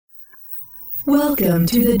Welcome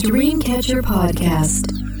to the Dreamcatcher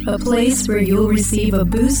Podcast, a place where you'll receive a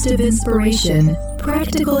boost of inspiration,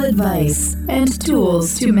 practical advice, and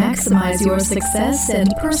tools to maximize your success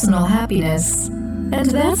and personal happiness.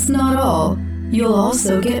 And that's not all. You'll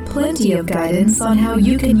also get plenty of guidance on how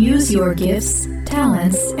you can use your gifts,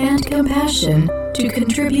 talents, and compassion to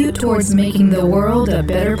contribute towards making the world a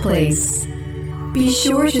better place. Be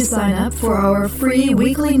sure to sign up for our free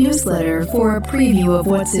weekly newsletter for a preview of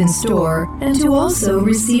what's in store and to also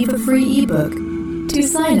receive a free ebook. To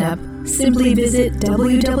sign up, simply visit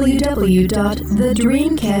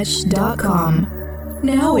www.thedreamcatch.com.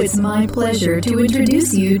 Now it's my pleasure to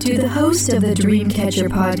introduce you to the host of the Dreamcatcher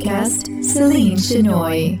podcast, Celine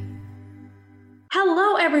Chenoy.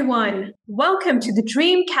 Hello, everyone. Welcome to the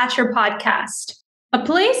Dreamcatcher podcast, a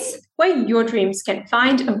place where your dreams can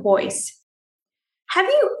find a voice. Have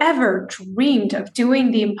you ever dreamed of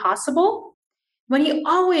doing the impossible? When you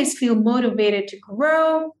always feel motivated to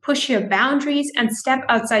grow, push your boundaries, and step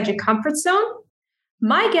outside your comfort zone?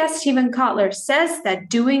 My guest, Stephen Kotler, says that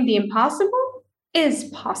doing the impossible is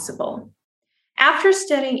possible. After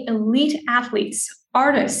studying elite athletes,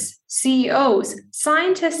 artists, CEOs,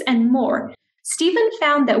 scientists, and more, Stephen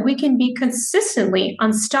found that we can be consistently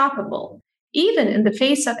unstoppable, even in the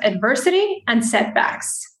face of adversity and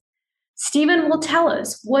setbacks. Stephen will tell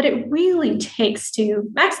us what it really takes to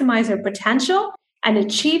maximize our potential and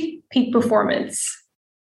achieve peak performance.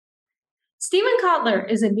 Stephen Kotler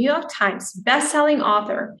is a New York Times best-selling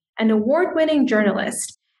author, an award-winning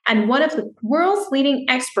journalist, and one of the world's leading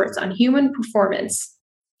experts on human performance.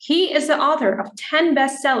 He is the author of 10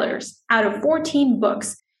 bestsellers out of 14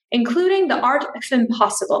 books, including The Art of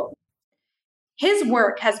Impossible. His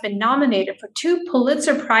work has been nominated for 2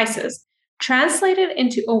 Pulitzer Prizes, translated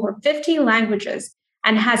into over 50 languages,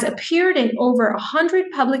 and has appeared in over 100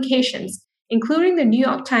 publications, including the New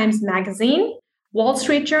York Times Magazine, Wall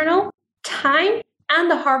Street Journal, Time, and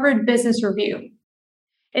the Harvard Business Review.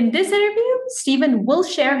 In this interview, Stephen will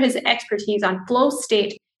share his expertise on flow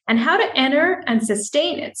state and how to enter and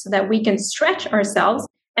sustain it so that we can stretch ourselves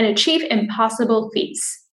and achieve impossible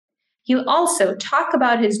feats. He'll also talk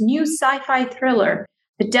about his new sci-fi thriller,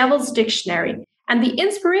 The Devil's Dictionary, and the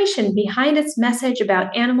inspiration behind its message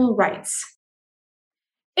about animal rights.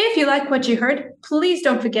 If you like what you heard, please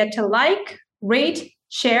don't forget to like, rate,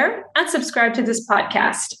 share, and subscribe to this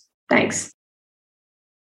podcast. Thanks.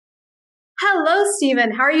 Hello,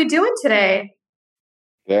 Stephen. How are you doing today?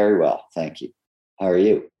 Very well, thank you. How are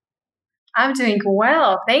you? I'm doing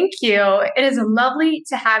well, thank you. It is lovely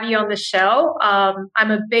to have you on the show.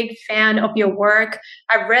 I'm a big fan of your work.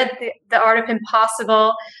 I've read The Art of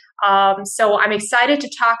Impossible. So I'm excited to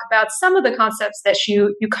talk about some of the concepts that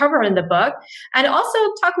you cover in the book, and also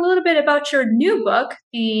talk a little bit about your new book,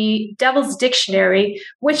 The Devil's Dictionary,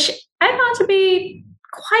 which I found to be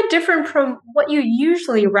quite different from what you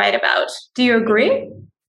usually write about. Do you agree?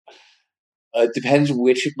 It depends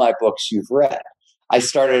which of my books you've read. I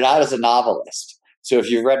started out as a novelist. So if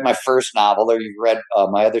you've read my first novel or you've read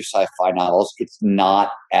my other sci-fi novels, it's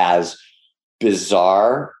not as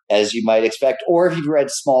bizarre as you might expect. Or if you've read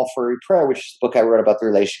Small Furry Prayer, which is the book I wrote about the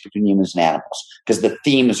relationship between humans and animals, because the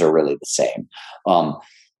themes are really the same.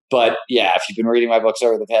 But yeah, if you've been reading my books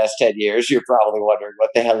over the past 10 years, you're probably wondering,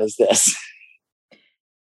 what the hell is this?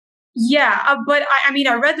 Yeah, but I mean,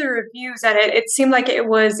 I read the reviews and it seemed like it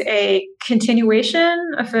was a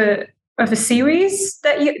continuation of a series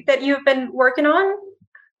that you've been working on.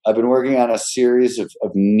 I've been working on a series of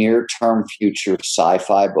near-term future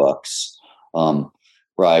sci-fi books.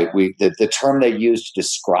 Right. The term they use to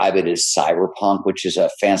describe it is cyberpunk, which is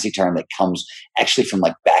a fancy term that comes actually from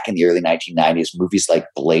like back in the early 1990s, movies like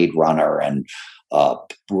Blade Runner and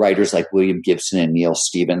writers like William Gibson and Neil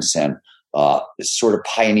Stephenson sort of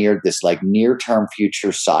pioneered this like near-term future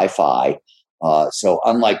sci-fi. So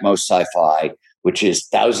unlike most sci-fi, which is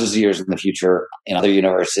thousands of years in the future in other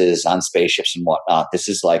universes, on spaceships and whatnot, this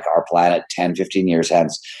is like our planet 10, 15 years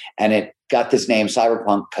hence. And it got this name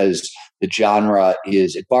cyberpunk because the genre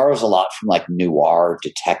it borrows a lot from like noir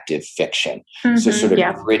detective fiction. Mm-hmm, so sort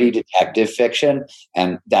of gritty detective fiction.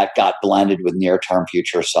 And that got blended with near-term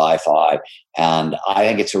future sci-fi. And I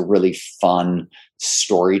think it's a really fun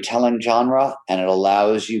storytelling genre. And it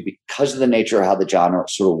allows you, because of the nature of how the genre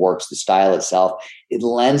sort of works, the style itself, it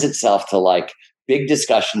lends itself to like big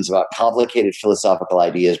discussions about complicated philosophical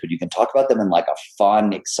ideas, but you can talk about them in like a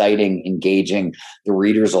fun, exciting, engaging, the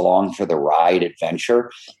readers along for the ride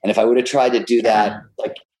adventure. And if I would have tried to do that,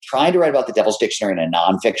 like trying to write about the Devil's Dictionary in a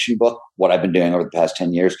nonfiction book, what I've been doing over the past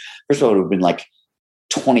 10 years, first of all, it would have been like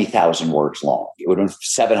 20,000 words long. It would have been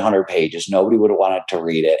 700 pages. Nobody would have wanted to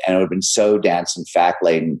read it. And it would have been so dense and fact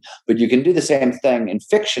laden. But you can do the same thing in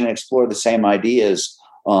fiction and explore the same ideas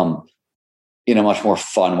in a much more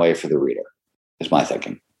fun way for the reader, is my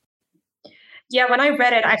thinking. Yeah, when I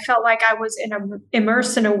read it, I felt like I was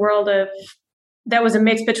immersed in a world that was a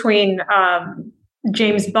mix between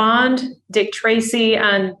James Bond, Dick Tracy,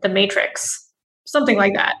 and The Matrix. Something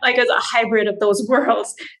like that, like as a hybrid of those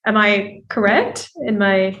worlds. Am I correct in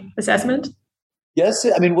my assessment? Yes.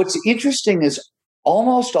 I mean, what's interesting is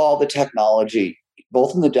almost all the technology,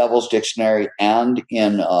 both in the Devil's Dictionary and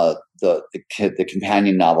in the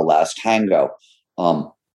companion novel Last Tango,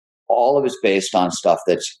 all of it's based on stuff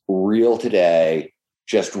that's real today,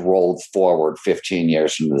 just rolled forward 15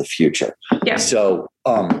 years into the future. Yeah. So,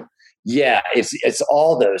 it's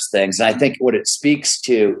all those things. And I think what it speaks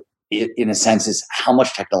to, in a sense, is how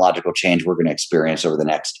much technological change we're going to experience over the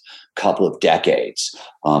next couple of decades.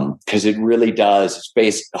 Because it really does. It's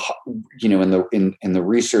based, in the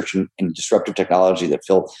research in disruptive technology that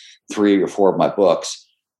fill 3 or 4 of my books.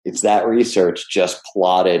 It's that research just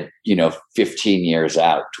plotted, 15 years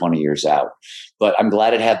out, 20 years out. But I'm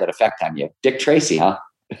glad it had that effect on you. Dick Tracy, huh?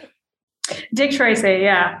 Dick Tracy,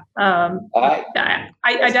 yeah. I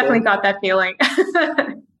definitely got that feeling.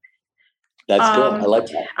 That's good. I like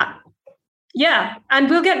that. Yeah, and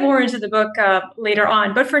we'll get more into the book later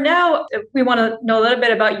on. But for now, we want to know a little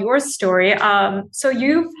bit about your story. So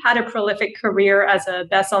you've had a prolific career as a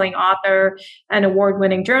best-selling author, an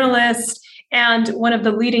award-winning journalist, and one of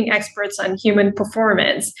the leading experts on human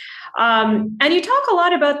performance. And you talk a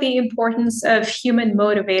lot about the importance of human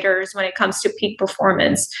motivators when it comes to peak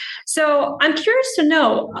performance. So I'm curious to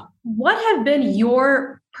know, what have been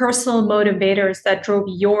your personal motivators that drove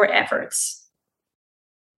your efforts?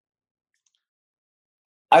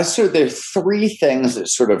 There are 3 things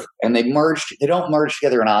that and they don't merge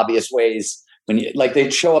together in obvious ways. They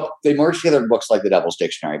show up, they merge together in books like The Devil's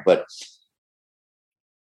Dictionary, but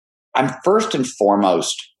I'm first and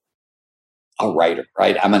foremost a writer,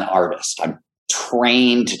 right? I'm an artist. I'm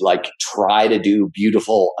trained to try to do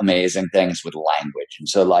beautiful, amazing things with language. And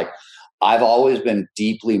so I've always been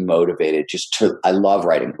deeply motivated I love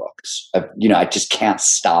writing books. I just can't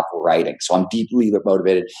stop writing. So I'm deeply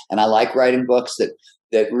motivated. And I like writing books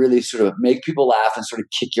that really sort of make people laugh and sort of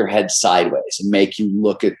kick your head sideways and make you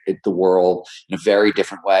look at the world in a very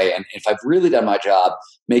different way. And if I've really done my job,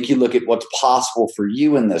 make you look at what's possible for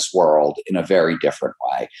you in this world in a very different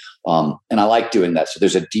way. And I like doing that. So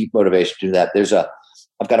there's a deep motivation to do that.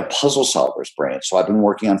 I've got a puzzle solver's brain. So I've been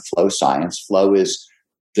working on flow science. Flow is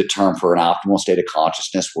the term for an optimal state of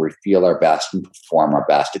consciousness where we feel our best and perform our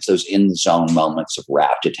best. It's those in-zone moments of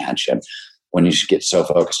rapt attention when you get so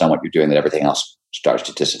focused on what you're doing that everything else starts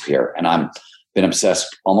to disappear. And I've been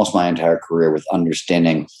obsessed almost my entire career with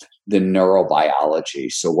understanding the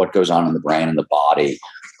neurobiology. So what goes on in the brain and the body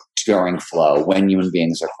during flow, when human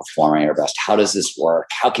beings are performing our best. How does this work?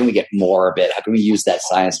 How can we get more of it? How can we use that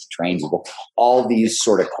science to train people? All these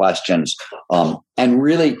sort of questions. And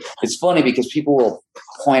really, it's funny because people will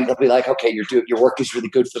they'll be like, okay, your work is really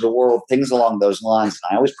good for the world, things along those lines.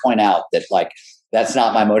 And I always point out that that's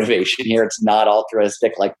not my motivation here. It's not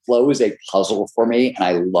altruistic. Flow is a puzzle for me, and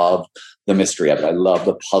I love the mystery of it. I love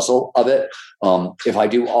the puzzle of it. If I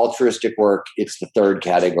do altruistic work, it's the third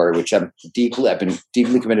category, which I've been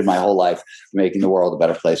deeply committed my whole life to making the world a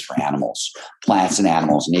better place for animals, plants and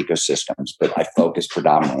animals and ecosystems. But I focus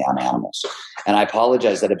predominantly on animals. And I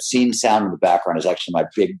apologize, that obscene sound in the background is actually my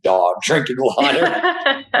big dog drinking water.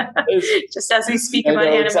 Just as we speak about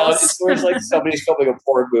animals. It sounds like somebody's filming a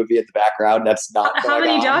porn movie in the background. That's not How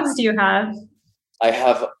many dogs do you have? I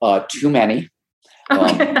have too many.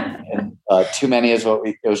 And, too many is what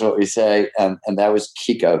we say, and that was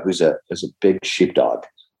Kiko, who's a big sheepdog.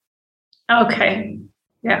 Okay,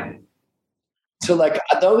 yeah. So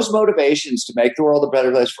those motivations to make the world a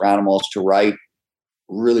better place for animals, to write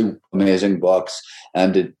really amazing books,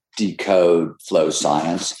 and to decode flow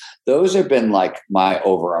science, those have been my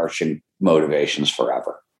overarching motivations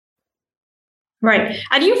forever. Right,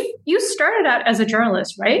 and you started out as a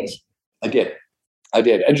journalist, right? I did.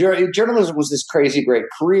 And journalism was this crazy great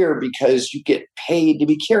career because you get paid to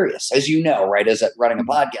be curious, as you know, right? As running a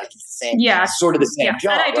podcast, it's the same, sort of the same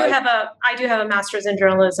job. And I do have a master's in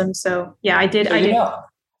journalism, so yeah, I did.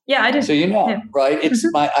 Yeah, I did. So right? It's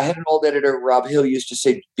I had an old editor, Rob Hill, used to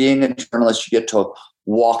say, being a journalist, you get to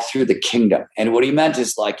walk through the kingdom, and what he meant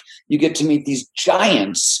is you get to meet these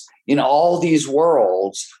giants in all these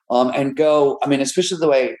worlds, and go. I mean, especially the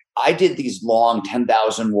way I did these long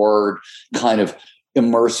 10,000 word kind of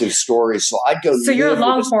immersive stories. So I'd go. So you're a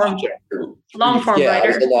long form Yeah, I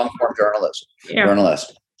was writer. a long form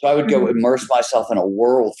journalist. So I would go immerse myself in a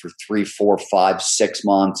world for 3, 4, 5, 6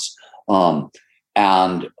 months.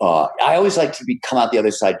 And I always like to come out the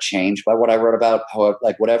other side changed by what I wrote about. How,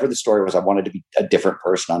 like, whatever the story was, I wanted to be a different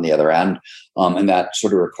person on the other end. And that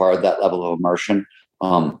sort of required that level of immersion.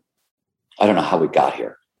 I don't know how we got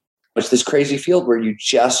here. It's this crazy field where you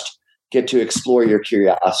just get to explore your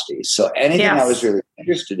curiosity. So anything I was really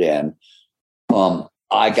interested in,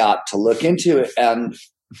 I got to look into it. And,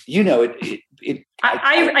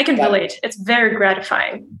 I can relate. It's very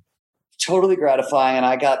gratifying. Totally gratifying. And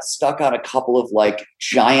I got stuck on a couple of like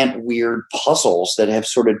giant weird puzzles that have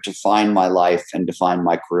sort of defined my life and defined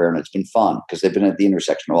my career. And it's been fun because they've been at the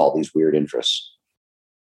intersection of all these weird interests.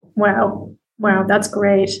 Wow. That's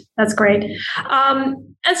great.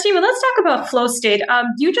 And Steven, let's talk about flow state.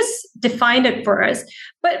 You just defined it for us,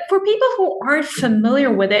 but for people who aren't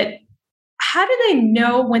familiar with it, how do they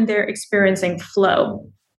know when they're experiencing flow?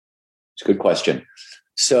 It's a good question.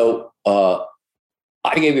 So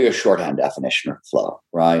I gave you a shorthand definition of flow,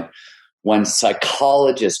 right? When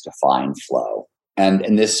psychologists define flow,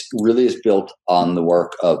 and this really is built on the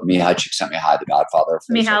work of Mihai Csikszentmihalyi, the godfather of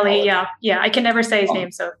Mihaly, yeah. I can never say his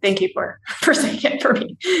name, so thank you for saying it for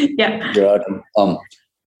me. Yeah. Good.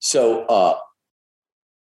 So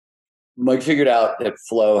Mike figured out that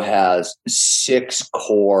flow has 6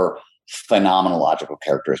 core phenomenological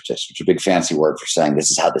characteristics, which is a big fancy word for saying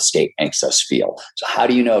this is how the state makes us feel. So how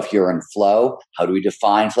do you know if you're in flow? How do we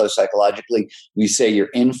define flow psychologically? We say you're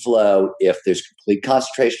in flow if there's complete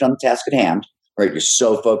concentration on the task at hand, right? You're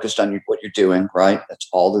so focused on what you're doing, right? That's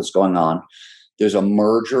all that's going on. There's a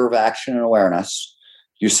merger of action and awareness.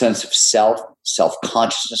 Your sense of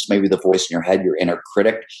self-consciousness, maybe the voice in your head, your inner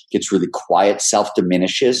critic gets really quiet,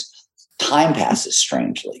 self-diminishes. Time passes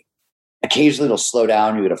strangely. Occasionally it'll slow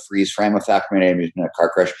down. You get a freeze frame effect when you're in a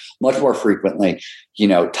car crash. Much more frequently,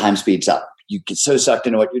 time speeds up. You get so sucked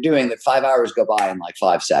into what you're doing that 5 hours go by in like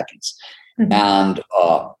 5 seconds. Mm-hmm. And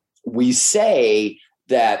we say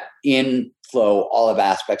that in flow, all of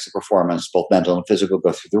aspects of performance, both mental and physical,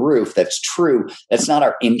 go through the roof. That's true. That's not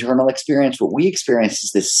our internal experience. What we experience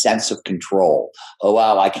is this sense of control. Oh,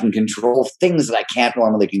 wow, I can control things that I can't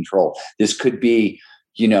normally control. This could be,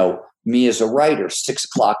 me as a writer, 6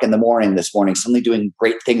 o'clock in the morning this morning, suddenly doing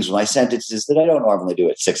great things with my sentences that I don't normally do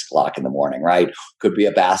at 6 o'clock in the morning, right? Could be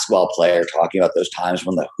a basketball player talking about those times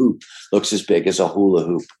when the hoop looks as big as a hula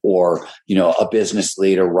hoop, or, a business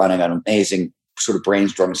leader running an amazing sort of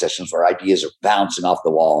brainstorming sessions where ideas are bouncing off the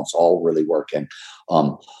wall and it's all really working.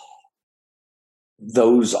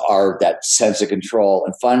 Those are that sense of control.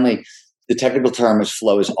 And finally, the technical term is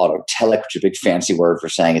flow is autotelic, which is a big fancy word for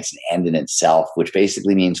saying it's an end in itself, which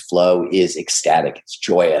basically means flow is ecstatic. It's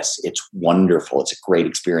joyous. It's wonderful. It's a great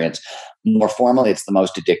experience. More formally, it's the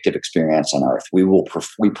most addictive experience on earth.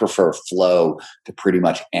 We prefer flow to pretty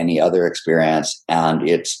much any other experience. And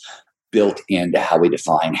it's built into how we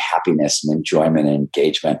define happiness and enjoyment and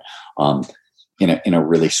engagement in a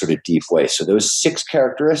really sort of deep way. So those 6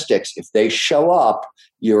 characteristics, if they show up,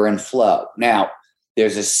 you're in flow. Now,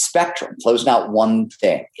 there's a spectrum. Flow's not one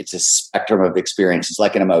thing. It's a spectrum of experiences,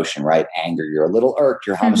 like an emotion, right? Anger. You're a little irked.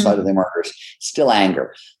 You're homicidally murderous. Still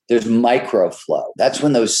anger. There's micro flow. That's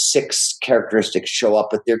when those 6 characteristics show up,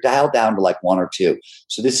 but they're dialed down to like 1 or 2.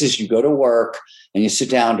 So this is, you go to work and you sit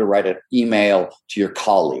down to write an email to your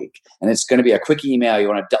colleague, and it's going to be a quick email. You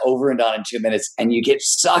want to over and done in 2 minutes, and you get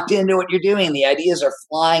sucked into what you're doing. The ideas are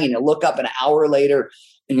flying, and you look up an hour later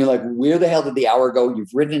and you're like, where the hell did the hour go?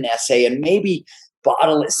 You've written an essay, and maybe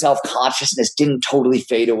bodily self-consciousness didn't totally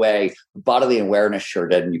fade away. Bodily awareness sure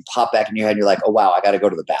did. And you pop back in your head and you're like, oh, wow, I got to go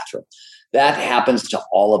to the bathroom. That happens to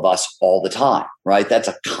all of us all the time, right? That's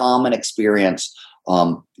a common experience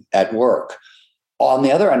at work. On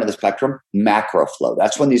the other end of the spectrum, macro flow.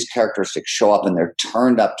 That's when these characteristics show up and they're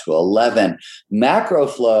turned up to 11. Macro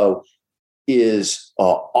flow is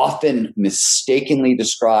often mistakenly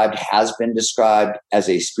described, has been described as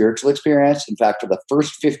a spiritual experience. In fact, for the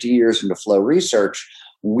first 50 years into flow research,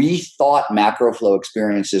 we thought macro flow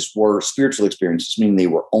experiences were spiritual experiences, meaning they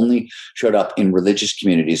were only showed up in religious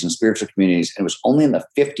communities and spiritual communities. And it was only in the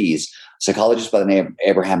 50s, a psychologist by the name of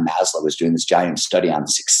Abraham Maslow was doing this giant study on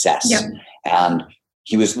success. Yep. And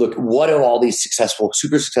he was looking, what do all these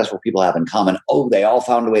super successful people have in common? Oh, they all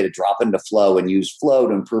found a way to drop into flow and use flow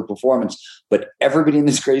to improve performance. But everybody in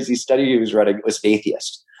this crazy study he was running was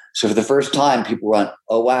atheist. So for the first time, people went,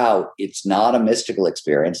 oh, wow, it's not a mystical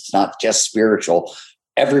experience. It's not just spiritual.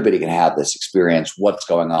 Everybody can have this experience. What's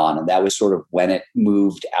going on? And that was sort of when it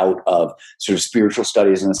moved out of sort of spiritual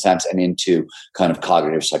studies in a sense and into kind of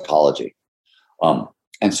cognitive psychology.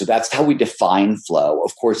 And so that's how we define flow.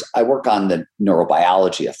 Of course, I work on the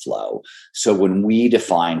neurobiology of flow. So when we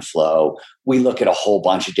define flow, we look at a whole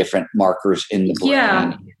bunch of different markers in the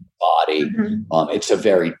brain, body. It's a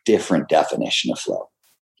very different definition of flow.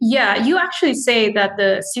 Yeah, you actually say that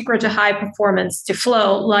the secret to high performance, to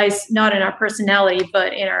flow, lies not in our personality,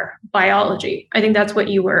 but in our biology. I think that's what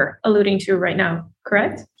you were alluding to right now,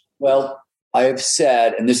 correct? Well, I have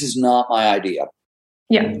said, and this is not my idea.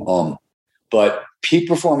 Yeah. But peak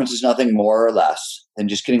performance is nothing more or less than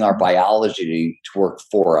just getting our biology to work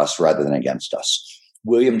for us rather than against us.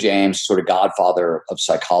 William James, sort of godfather of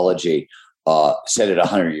psychology, said it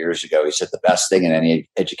 100 years ago. He said the best thing in any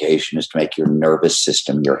education is to make your nervous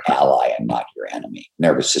system your ally and not your enemy.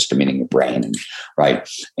 Nervous system meaning your brain,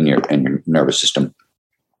 and your nervous system.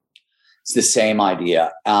 It's the same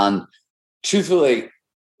idea. And truthfully,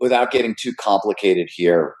 without getting too complicated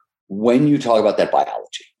here, when you talk about that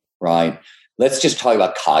biology, right? Let's just talk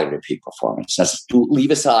about cognitive peak performance. Let's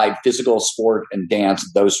leave aside physical, sport, and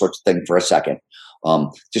dance, those sorts of things for a second.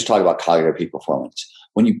 Just talk about cognitive peak performance.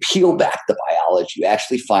 When you peel back the biology, you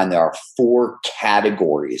actually find there are 4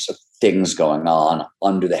 categories of things going on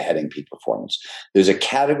under the heading peak performance. There's a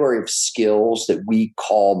category of skills that we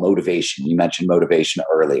call motivation. You mentioned motivation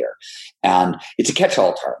earlier. And it's a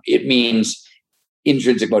catch-all term. It means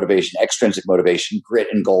intrinsic motivation, extrinsic motivation, grit,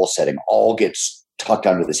 and goal setting all gets tucked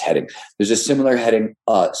under this heading. There's a similar heading,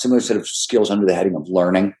 similar set of skills under the heading of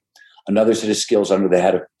learning, another set of skills under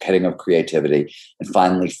the heading of creativity, and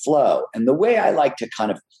finally flow. And the way I like to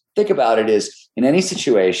kind of think about it is, in any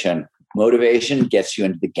situation, motivation gets you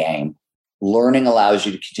into the game. Learning allows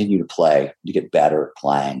you to continue to play, to get better at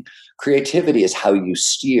playing. Creativity is how you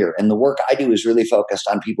steer. And the work I do is really focused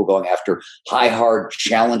on people going after high, hard,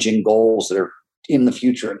 challenging goals that are in the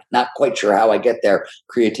future. Not quite sure how I get there.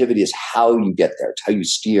 Creativity is how you get there. It's how you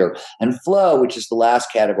steer. And flow, which is the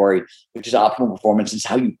last category, which is optimal performance, is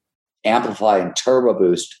how you amplify and turbo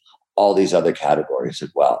boost all these other categories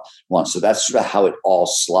as well. So that's sort of how it all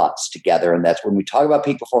slots together. And that's when we talk about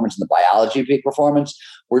peak performance and the biology of peak performance,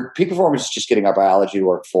 peak performance is just getting our biology to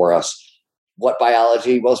work for us. What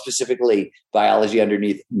biology? Well, specifically biology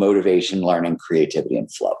underneath motivation, learning, creativity,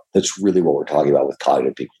 and flow. That's really what we're talking about with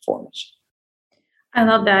cognitive peak performance. I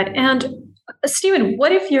love that. And Stephen,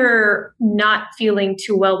 what if you're not feeling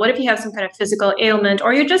too well? What if you have some kind of physical ailment,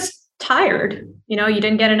 or you're just tired? You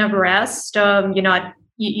didn't get enough rest.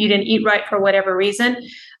 You didn't eat right for whatever reason.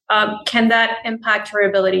 Can that impact your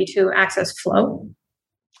ability to access flow?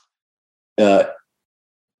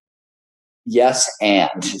 Yes,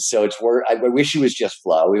 and so I wish it was just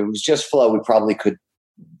flow. If it was just flow, we probably could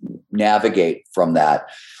navigate from that.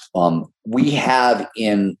 We have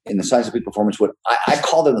in the science of peak performance what I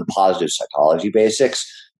call them the positive psychology basics.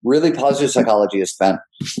 Really, positive psychology has spent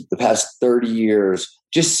the past 30 years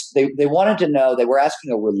they wanted to know, they were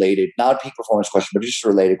asking a related, not a peak performance question, but just a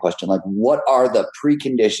related question, like what are the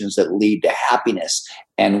preconditions that lead to happiness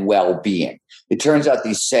and well-being? It turns out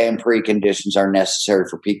these same preconditions are necessary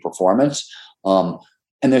for peak performance.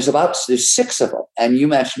 And there's 6 of them. And you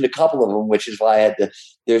mentioned a couple of them, which is why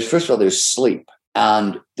first of all, there's sleep.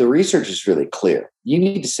 And the research is really clear. You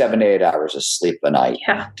need 7 to 8 hours of sleep a night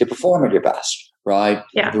to perform at your best, right?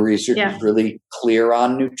 Yeah. The research is really clear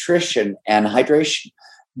on nutrition and hydration.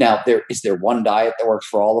 Now, is there one diet that works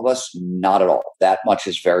for all of us? Not at all. That much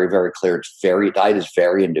is very, very clear. Diet is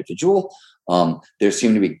very individual. There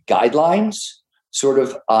seem to be guidelines sort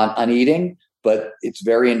of on eating, but it's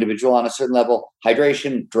very individual on a certain level.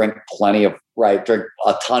 Hydration, drink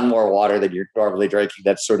a ton more water than you're normally drinking.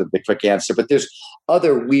 That's sort of the quick answer. But there's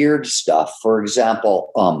other weird stuff. For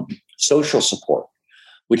example, social support,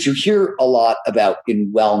 which you hear a lot about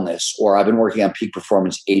in wellness, or I've been working on peak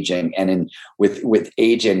performance aging, and with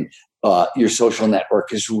aging, your social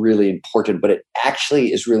network is really important, but it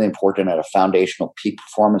actually is really important at a foundational peak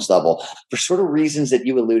performance level for sort of reasons that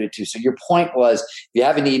you alluded to. So your point was, if you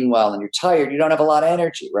haven't eaten well and you're tired, you don't have a lot of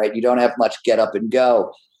energy, right? You don't have much get up and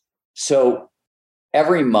go. So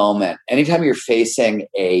every moment, anytime you're facing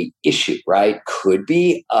a issue, right, could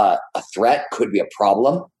be a threat, could be a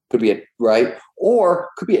problem, could be or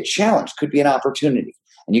could be a challenge, could be an opportunity.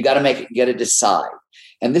 And you got to decide.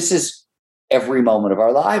 And this is every moment of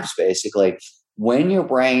our lives, basically. When your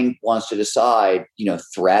brain wants to decide,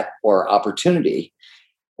 threat or opportunity,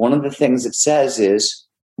 one of the things it says is,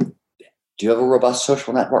 do you have a robust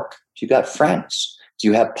social network? Do you got friends? Do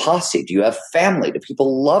you have posse? Do you have family? Do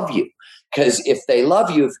people love you? Because if they love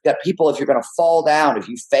you, if you've got people, if you're going to fall down, if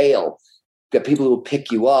you fail, you've got people who will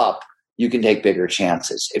pick you up, you can take bigger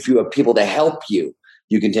chances. If you have people to help you,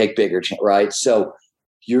 you can take bigger chances, right? So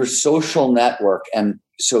your social network, and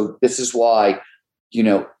so this is why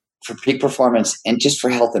for peak performance and just for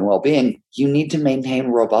health and well-being, you need to maintain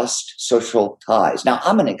robust social ties. Now,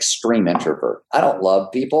 I'm an extreme introvert. I don't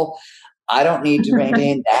love people. I don't need to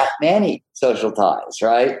maintain that many social ties,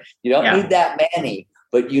 right? You don't need that many,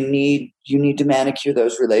 but you need to manicure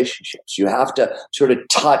those relationships. You have to sort of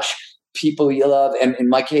touch people you love. And in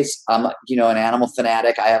my case, I'm, an animal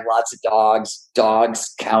fanatic. I have lots of dogs.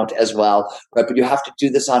 Dogs count as well, right? But you have to do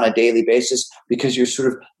this on a daily basis because you're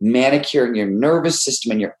sort of manicuring your nervous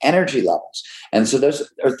system and your energy levels. And so those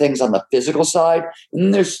are things on the physical side. And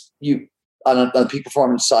then there's on the peak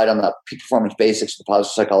performance side, on the peak performance basics, the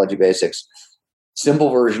positive psychology basics. Simple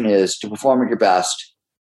version is to perform at your best,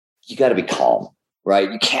 you got to be calm,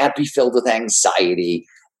 right? You can't be filled with anxiety.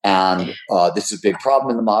 And this is a big problem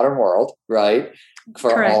in the modern world, right?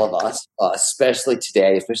 For all of us, especially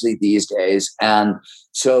today, especially these days. And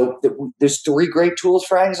so there's 3 great tools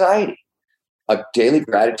for anxiety: a daily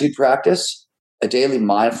gratitude practice, a daily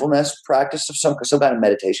mindfulness practice of some kind of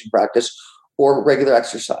meditation practice, or regular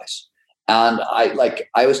exercise. And I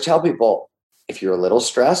always tell people, if you're a little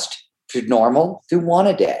stressed, if you're normal, do 1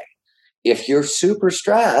 a day. If you're super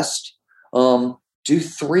stressed, do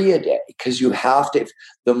 3 a day, because you have to.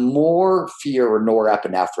 The more fear or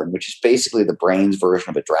norepinephrine, which is basically the brain's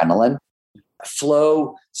version of adrenaline,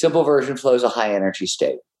 simple version, flow is a high energy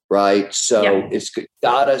state, right? So it's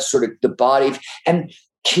gotta sort of the body. And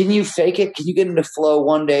can you fake it? Can you get into flow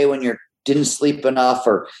one day when you didn't sleep enough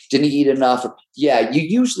or didn't eat enough? Yeah, you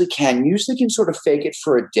usually can. You usually can sort of fake it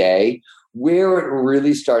for a day. Where it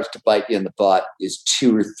really starts to bite you in the butt is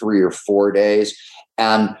 2 or 3 or 4 days.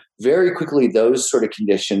 And very quickly, those sort of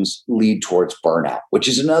conditions lead towards burnout, which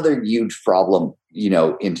is another huge problem,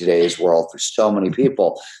 in today's world for so many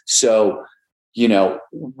people. So,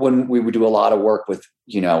 when we would do a lot of work with,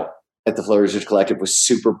 at the Flow Research Collective with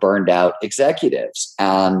super burned out executives,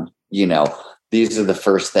 and, these are the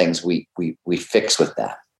first things we fix with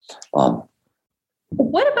that.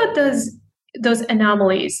 What about those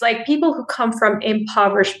anomalies, like people who come from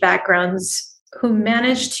impoverished backgrounds who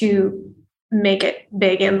manage to make it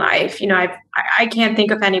big in life? I can't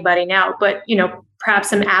think of anybody now, but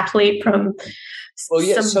perhaps an athlete from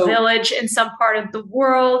some village in some part of the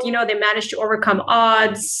world, they managed to overcome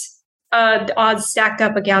odds, the odds stacked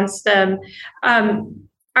up against them.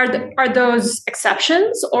 Are those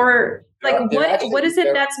exceptions, or what is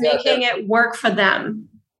it that's making it work for them?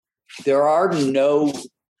 There are no,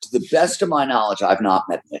 to the best of my knowledge, I've not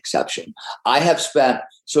met an exception. I have spent,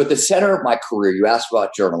 so at the center of my career, you asked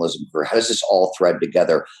about journalism career, how does this all thread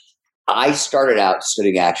together? I started out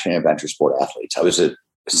studying action and adventure sport athletes. I was a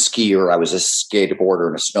skier, I was a skateboarder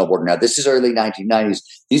and a snowboarder. Now, this is early 1990s.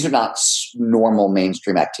 These are not normal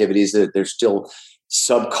mainstream activities. They're still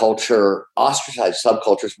subculture, ostracized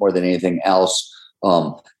subcultures more than anything else.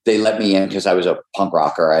 They let me in because I was a punk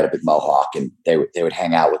rocker. I had a big mohawk, and they would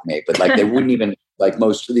hang out with me. But they wouldn't even,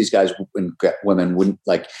 most of these guys and women wouldn't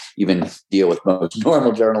even deal with most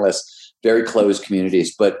normal journalists. Very closed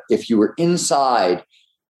communities. But if you were inside,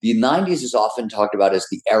 the 90s is often talked about as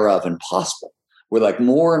the era of impossible, where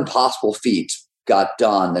more impossible feats got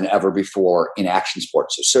done than ever before in action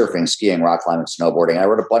sports. So surfing, skiing, rock climbing, snowboarding. I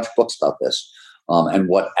wrote a bunch of books about this and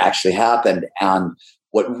what actually happened. And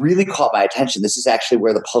what really caught my attention, this is actually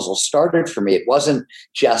where the puzzle started for me. It wasn't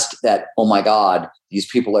just that, oh my God, these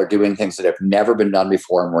people are doing things that have never been done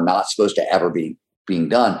before and were not supposed to ever be being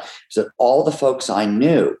done. So all the folks I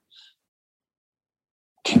knew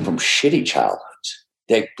came from shitty childhoods.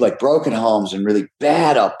 They broken homes and really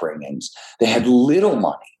bad upbringings. They had little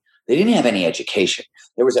money. They didn't have any education.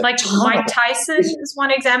 There was Mike Tyson is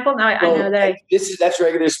one example. Now I know that that's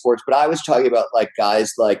regular sports, but I was talking about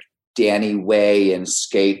guys like Danny Way in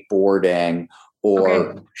skateboarding,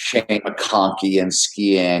 or Shane McConkey in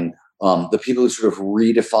skiing. The people who sort of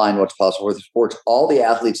redefined what's possible with sports. All the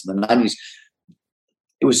athletes in the 90s.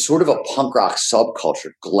 It was sort of a punk rock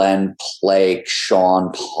subculture. Glenn Plake,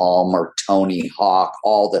 Sean Palmer, Tony Hawk,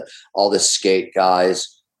 all the skate guys,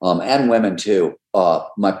 and women too.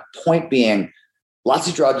 My point being, lots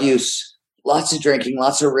of drug use, lots of drinking,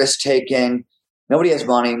 lots of risk taking. Nobody has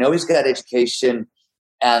money. Nobody's got education,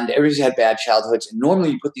 and everybody's had bad childhoods. And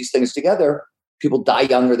normally, you put these things together, people die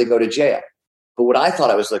young or they go to jail. But what I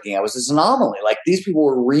thought I was looking at was this anomaly. These people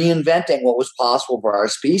were reinventing what was possible for our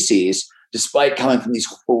species, despite coming from these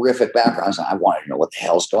horrific backgrounds. And I wanted to know what the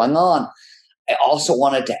hell's going on. I also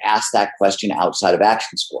wanted to ask that question outside of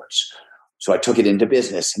action sports. So I took it into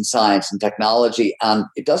business and science and technology. And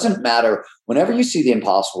it doesn't matter. Whenever you see the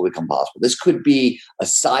impossible become possible, this could be a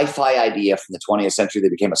sci-fi idea from the 20th century that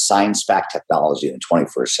became a science fact technology in the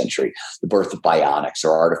 21st century, the birth of bionics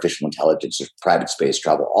or artificial intelligence or private space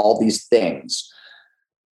travel, all these things.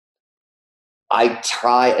 I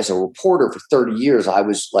try as a reporter for 30 years, I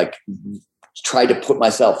was like, tried to put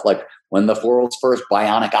myself like when the world's first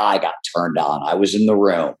bionic eye got turned on, I was in the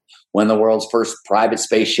room. When the world's first private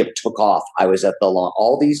spaceship took off, I was at the launch.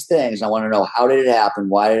 All these things. I want to know, how did it happen?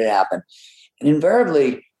 Why did it happen? And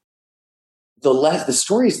invariably, the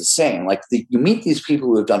story is the same. Like you meet these people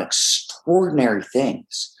who have done extraordinary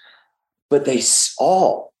things, but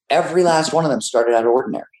every last one of them started out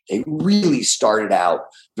ordinary. They really started out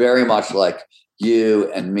very much like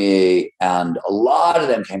you and me, and a lot of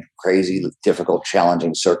them came from crazy, difficult,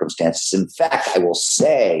 challenging circumstances. In fact, I will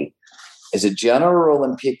say, as a general rule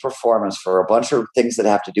in peak performance, for a bunch of things that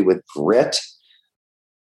have to do with grit,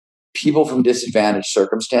 people from disadvantaged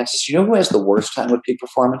circumstances, you know who has the worst time with peak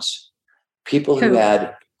performance? People who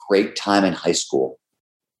had great time in high school,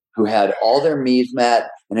 who had all their needs met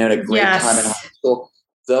and had a great time in high school,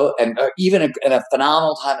 and even a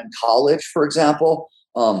phenomenal time in college, for example.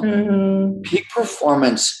 Peak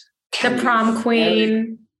performance, the prom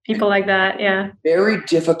queen, people like that, very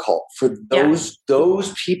difficult for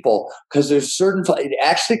those people, because there's certain. It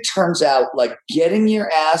actually turns out like getting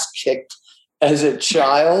your ass kicked as a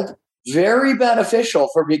child, very beneficial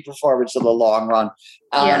for peak performance in the long run.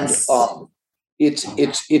 And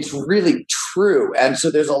it's really true. And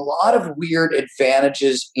so there's a lot of weird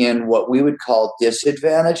advantages in what we would call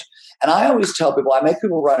disadvantage. And I always tell people, I make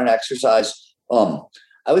people run an exercise. I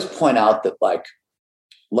always point out that like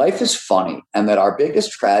life is funny, and that our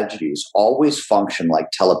biggest tragedies always function like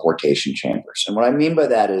teleportation chambers. And what I mean by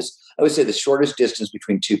that is, I would say the shortest distance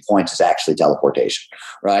between 2 points is actually teleportation,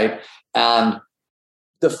 right? And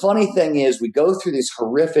the funny thing is, we go through these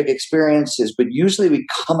horrific experiences, but usually we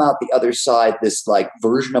come out the other side this like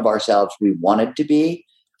version of ourselves we wanted to be.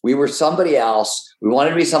 We were somebody else. We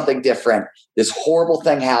wanted to be something different. This horrible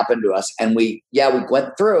thing happened to us, and we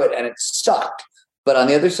went through it, and it sucked. But on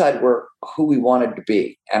the other side, we're who we wanted to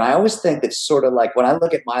be. And I always think that's sort of like, when I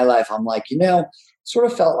look at my life, I'm like, sort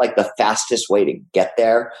of felt like the fastest way to get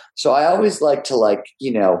there. So I always like to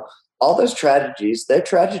all those tragedies, their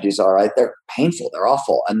tragedies are right. They're painful. They're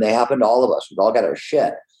awful. And they happen to all of us. We've all got our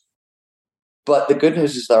shit. But the good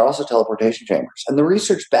news is they're also teleportation chambers. And the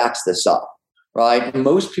research backs this up, right?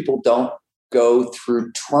 Most people don't go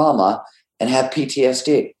through trauma and have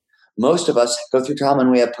PTSD. Most of us go through trauma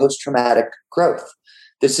and we have post-traumatic growth.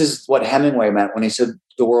 This is what Hemingway meant when he said,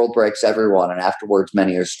 the world breaks everyone, and afterwards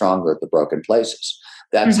many are stronger at the broken places.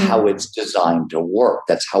 That's how it's designed to work.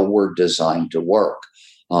 That's how we're designed to work,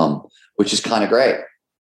 which is kind of great.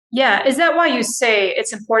 Yeah. Is that why you say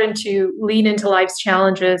it's important to lean into life's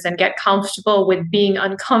challenges and get comfortable with being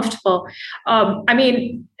uncomfortable?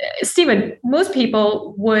 Stephen, most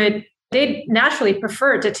people they'd naturally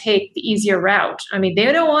prefer to take the easier route. I mean,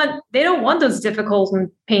 they don't want those difficult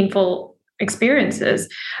and painful experiences.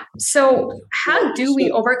 So how do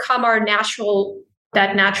we overcome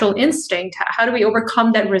that natural instinct? How do we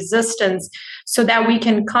overcome that resistance so that we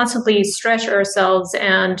can constantly stretch ourselves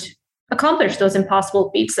and accomplish those impossible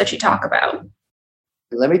feats that you talk about?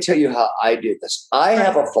 Let me tell you how I do this. I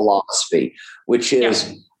have a philosophy, which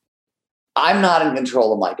is I'm not in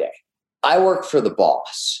control of my day. I work for the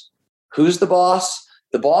boss. Who's the boss?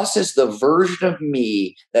 The boss is the version of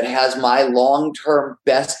me that has my long-term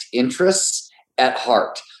best interests at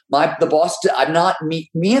heart. The boss, I'm not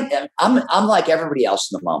me. I'm like everybody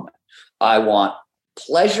else in the moment. I want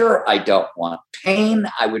pleasure. I don't want pain.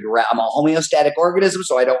 I'm a homeostatic organism,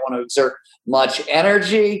 so I don't want to exert much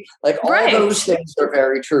energy. Like all those things are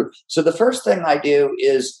very true. So the first thing I do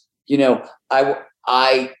is,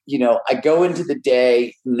 I go into the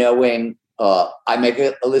day knowing. I make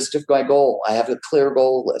a list of my goal. I have a clear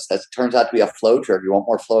goal list. That turns out to be a flow chart. You want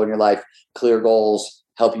more flow in your life. Clear goals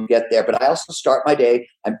help you get there. But I also start my day.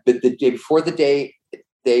 The day before the day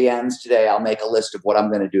ends today, I'll make a list of what I'm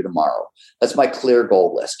going to do tomorrow. That's my clear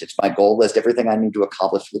goal list. It's my goal list. Everything I need to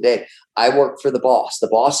accomplish for the day. I work for the boss. The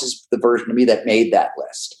boss is the version of me that made that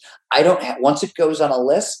list. Once it goes on a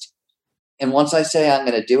list, and once I say I'm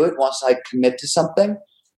going to do it, once I commit to something,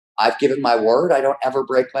 I've given my word. I don't ever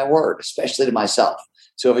break my word, especially to myself.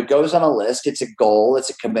 So if it goes on a list, it's a goal,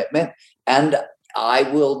 it's a commitment, and I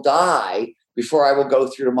will die before I will go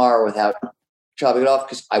through tomorrow without chopping it off,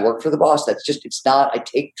 because I work for the boss. I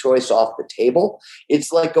take choice off the table.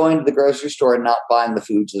 It's like going to the grocery store and not buying the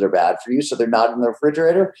foods that are bad for you, so they're not in the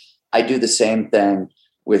refrigerator. I do the same thing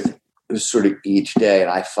with sort of each day,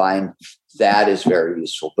 and I find that is very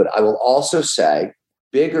useful. But I will also say,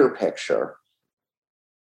 bigger picture,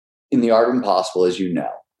 in the art of impossible, as you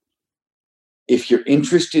know, if you're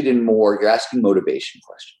interested in more, you're asking motivation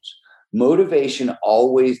questions. motivation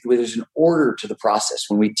always, there's an order to the process.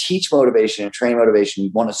 When we teach motivation and train motivation,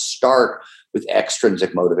 we want to start with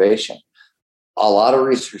extrinsic motivation. A lot of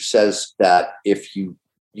research says that if you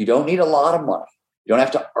don't need a lot of money, you don't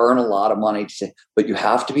have to earn a lot of money, but you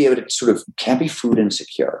have to be able to you can't be food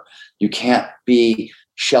insecure. You can't be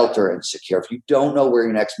shelter insecure. If you don't know where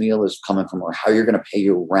your next meal is coming from or how you're going to pay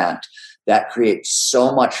your rent, that creates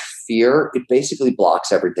so much fear. It basically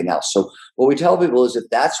blocks everything else. So what we tell people is if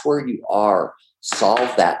that's where you are,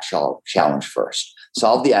 solve that challenge first.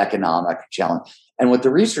 Solve the economic challenge. And what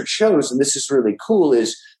the research shows, and this is really cool,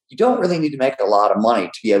 is you don't really need to make a lot of money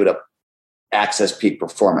to be able to access peak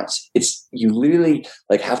performance. You literally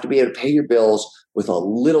have to be able to pay your bills with a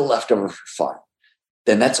little leftover for fun.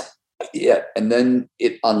 Then that's it. And then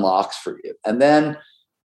it unlocks for you. And then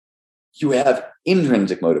you have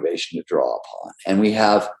intrinsic motivation to draw upon. And we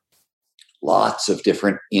have lots of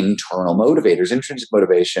different internal motivators. Intrinsic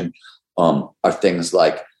motivation are things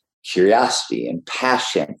like curiosity and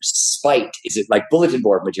passion, spite. Is it like bulletin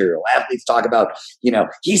board material? Athletes talk about,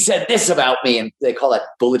 he said this about me, and they call that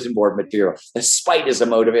bulletin board material. The spite is a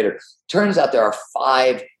motivator. Turns out there are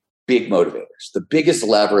 5 big motivators, the biggest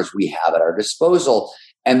levers we have at our disposal,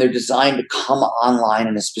 and they're designed to come online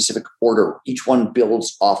in a specific order. Each one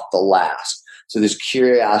builds off the last. So there's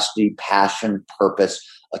curiosity, passion, purpose,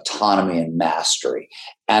 autonomy, and mastery.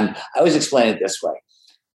 And I always explain it this way.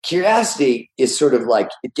 Curiosity is sort of like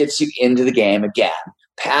it gets you into the game again.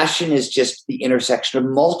 Passion is just the intersection of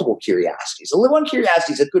multiple curiosities. So one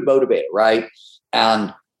curiosity is a good motivator, right?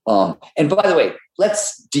 And by the way,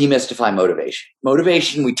 let's demystify motivation.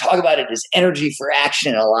 Motivation, we talk about it as energy for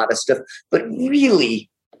action and a lot of stuff, but really,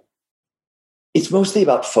 it's mostly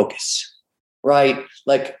about focus, right?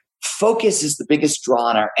 Like focus is the biggest draw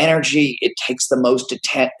on our energy. It takes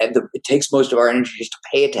it takes most of our energy just to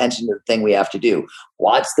pay attention to the thing we have to do.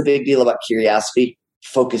 What's the big deal about curiosity?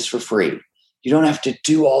 Focus for free. You don't have to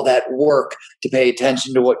do all that work to pay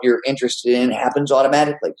attention to what you're interested in. It happens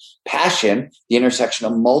automatically. Passion, the intersection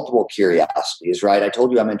of multiple curiosities, right? I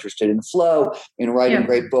told you I'm interested in flow, in writing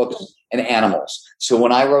great books, and animals. So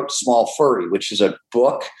when I wrote Small Furry, which is a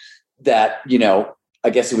book that, I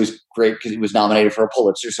guess it was great because it was nominated for a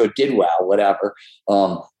Pulitzer, so it did well, whatever.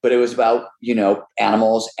 But it was about,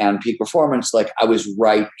 animals and peak performance. Like I was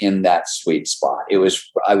right in that sweet spot.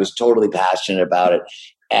 I was totally passionate about it.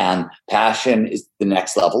 And passion is the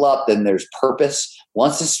next level up. Then there's purpose.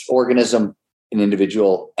 Once this organism, an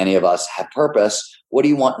individual, any of us have purpose, what do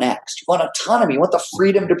you want next? You want autonomy. You want the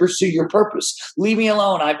freedom to pursue your purpose. Leave me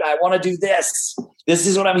alone. I want to do this. This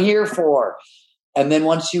is what I'm here for. And then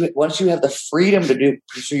once you have the freedom to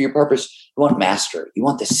pursue your purpose, you want mastery. You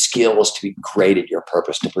want the skills to be great at your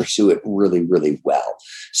purpose, to pursue it really, really well.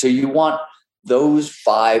 So you want those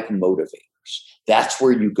 5 motivators. That's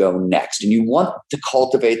where you go next. And you want to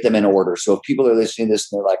cultivate them in order. So if people are listening to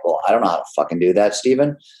this and they're like, well, I don't know how to fucking do that,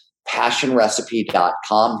 Stephen,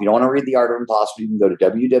 passionrecipe.com. If you don't want to read The Art of Impossible, you can go to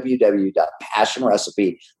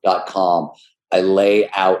www.passionrecipe.com. I lay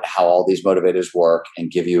out how all these motivators work and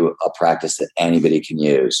give you a practice that anybody can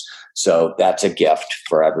use. So that's a gift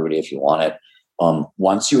for everybody if you want it.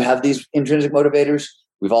 Once you have these intrinsic motivators,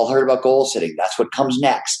 we've all heard about goal setting. That's what comes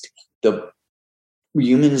next.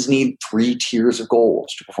 Humans need 3 tiers of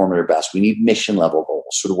goals to perform at their best. We need mission level goals,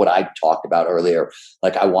 sort of what I talked about earlier.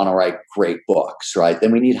 Like I want to write great books, right?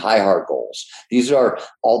 Then we need high heart goals. These are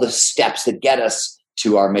all the steps that get us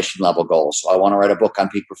to our mission level goals. So I want to write a book on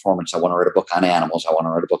peak performance. I want to write a book on animals. I want to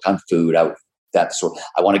write a book on food. I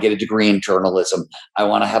want to get a degree in journalism. I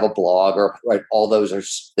want to have a blog, or right. All those are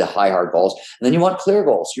the high heart goals. And then you want clear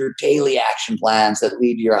goals, your daily action plans that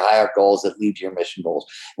lead to your high heart goals, that lead to your mission goals.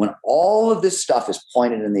 When all of this stuff is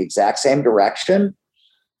pointed in the exact same direction,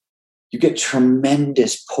 you get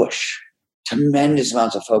tremendous push, tremendous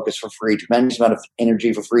amounts of focus for free, tremendous amount of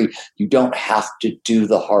energy for free. You don't have to do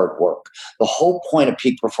the hard work. The whole point of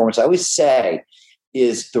peak performance, I always say,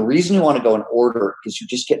 is the reason you want to go in order is you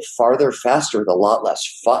just get farther faster with a lot less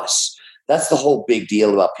fuss. That's the whole big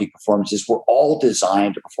deal about peak performance is we're all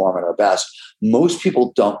designed to perform at our best. Most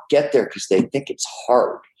people don't get there because they think it's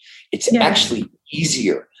hard. It's actually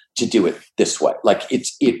easier to do it this way. Like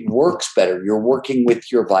it works better. You're working with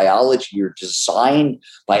your biology. You're designed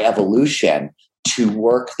by evolution to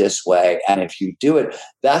work this way. And if you do it,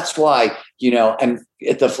 that's why, and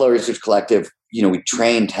at the Flow Research Collective, we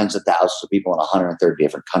train tens of thousands of people in 130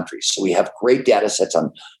 different countries. So we have great data sets on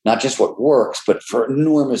not just what works, but for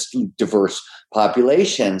enormously diverse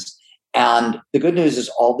populations. And the good news is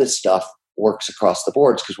all this stuff works across the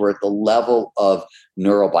boards because we're at the level of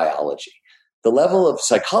neurobiology. the level of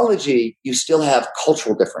psychology, you still have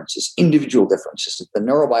cultural differences, individual differences. At the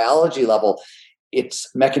neurobiology level, it's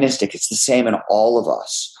mechanistic. It's the same in all of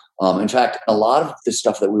us. In fact, a lot of the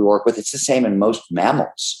stuff that we work with, it's the same in most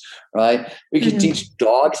mammals, right? We can teach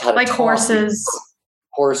dogs how to like talk. horses.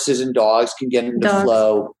 Horses and dogs can get into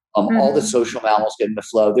flow. All the social mammals get into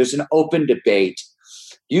flow. There's an open debate.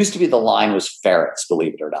 Used to be the line was ferrets,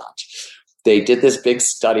 believe it or not. They did this big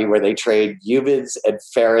study where they trained humans and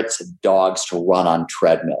ferrets and dogs to run on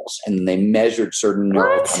treadmills, and they measured certain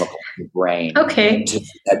neurochemicals in the brain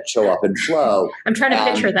that show up in flow. I'm trying to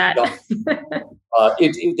picture that. They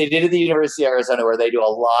did it at the University of Arizona, where they do a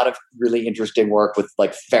lot of really interesting work with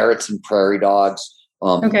like ferrets and prairie dogs.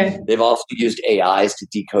 They've also used AIs to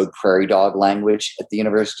decode prairie dog language at the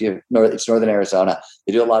University of Northern Arizona.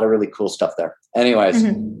 They do a lot of really cool stuff there. Anyways,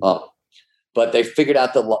 but they figured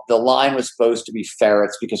out the line was supposed to be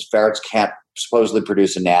ferrets because ferrets can't supposedly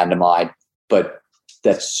produce anandamide, but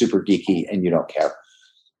that's super geeky and you don't care.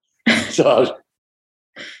 So,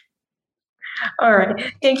 all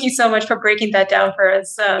right. Thank you so much for breaking that down for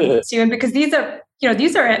us, Steven, because these are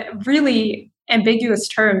really ambiguous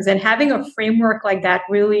terms, and having a framework like that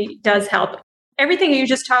really does help. Everything you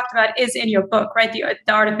just talked about is in your book, right? The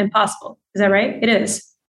Art of Impossible. Is that right? It is.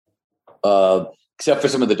 Except for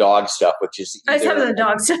some of the dog stuff, which is some of the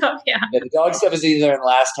dog stuff, yeah. The dog stuff is either in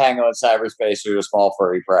Last Tango in Cyberspace or A Small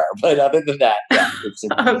Furry Prayer. But other than that, it's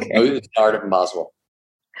the Art of Impossible.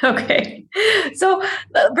 Okay. So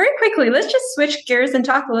very quickly, let's just switch gears and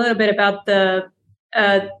talk a little bit about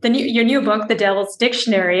your new book, The Devil's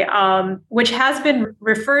Dictionary, which has been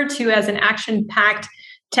referred to as an action-packed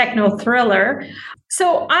techno thriller.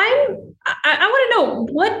 So I want to know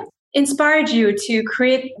what inspired you to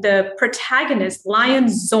create the protagonist, Lion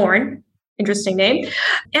Zorn, interesting name,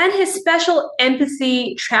 and his special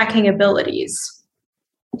empathy tracking abilities.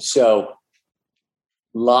 So,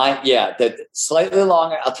 that slightly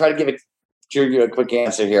longer. I'll try to give you a quick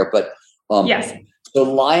answer here, but yes. So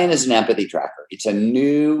Lion is an empathy tracker. It's a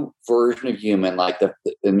new version of human, like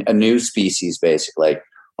a new species, basically,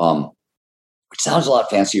 which sounds a lot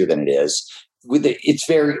fancier than it is. We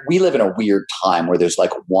live in a weird time where there's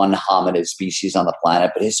like one hominid species on the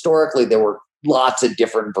planet, but historically there were lots of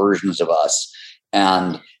different versions of us.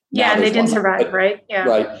 And and they didn't survive, right? Yeah.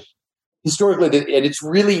 Right. Historically, and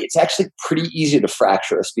it's actually pretty easy to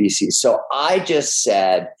fracture a species. So I just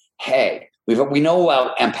said, hey, we know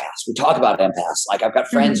about empaths. We talk about empaths. Like I've got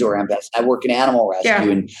friends who are empaths. I work in animal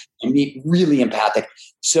rescue and you meet really empathic.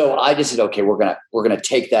 So I just said, okay, we're gonna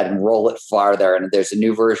take that and roll it farther. And there's a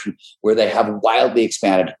new version where they have wildly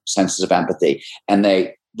expanded senses of empathy. And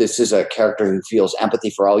this is a character who feels empathy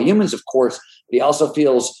for all humans, of course, but he also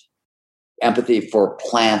feels empathy for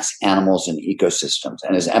plants, animals, and ecosystems.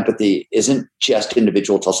 And his empathy isn't just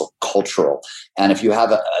individual, it's also cultural. And if you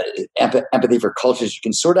have empathy for cultures, you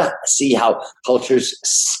can sort of see how cultures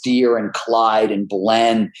steer and collide and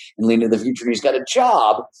blend and lean into the future. And he's got a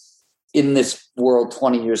job in this world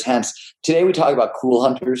 20 years hence. Today we talk about cool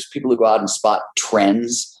hunters, people who go out and spot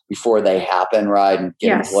trends before they happen, right? And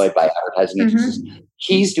get employed by advertising agencies.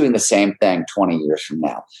 He's doing the same thing 20 years from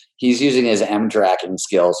now. He's using his M-tracking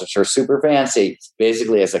skills, which are super fancy,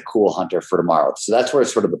 basically as a cool hunter for tomorrow. So that's where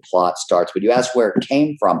sort of the plot starts. But you ask where it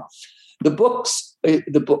came from.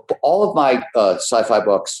 All of my sci-fi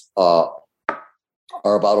books are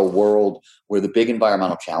about a world where the big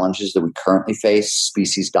environmental challenges that we currently face,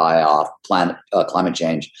 species die off, climate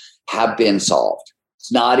change, have been solved.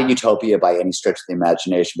 It's not a utopia by any stretch of the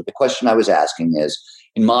imagination. But the question I was asking is,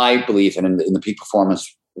 in my belief and in the peak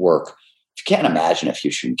performance work, if you can't imagine a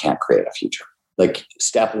future, you can't create a future. Like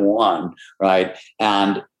step one, right?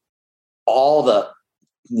 And all the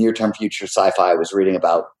near-term future sci-fi I was reading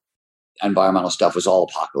about environmental stuff was all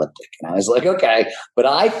apocalyptic. And I was like, okay, but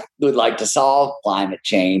I would like to solve climate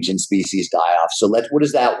change and species die-off. So what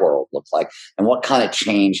does that world look like? And what kind of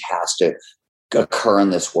change has to occur in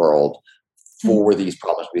this world for these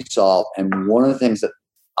problems to be solved? And one of the things that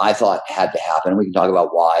I thought had to happen, and we can talk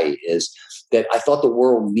about why, is that I thought the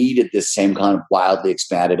world needed this same kind of wildly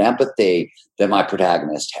expanded empathy that my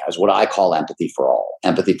protagonist has, what I call empathy for all,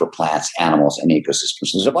 empathy for plants, animals, and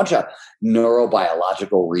ecosystems. There's a bunch of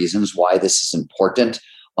neurobiological reasons why this is important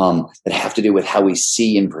that have to do with how we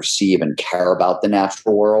see and perceive and care about the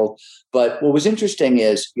natural world. But what was interesting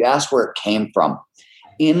is you asked where it came from.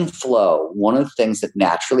 In flow, one of the things that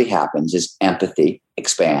naturally happens is empathy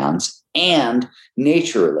expands and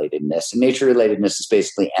nature relatedness. And nature relatedness is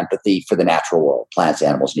basically empathy for the natural world, plants,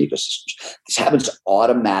 animals, and ecosystems. This happens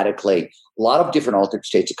automatically. A lot of different altered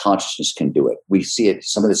states of consciousness can do it. We see it.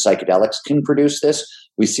 Some of the psychedelics can produce this.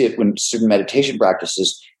 We see it when certain meditation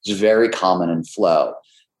practices is very common in flow.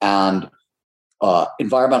 And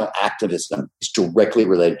environmental activism is directly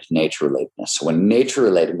related to nature relatedness. So when nature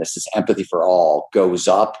relatedness, this empathy for all, goes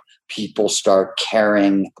up, people start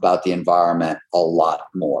caring about the environment a lot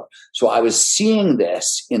more. So I was seeing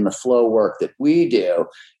this in the flow work that we do,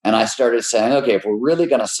 and I started saying, okay, if we're really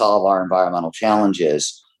going to solve our environmental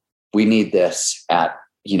challenges, we need this at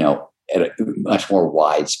a much more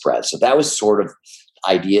widespread. So that was sort of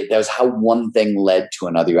idea. That was how one thing led to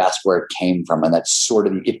another. You asked where it came from, and that's sort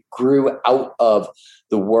of, it grew out of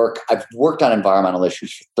the work. I've worked on environmental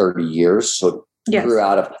issues for 30 years, so it grew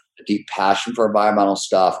out of a deep passion for environmental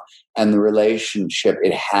stuff and the relationship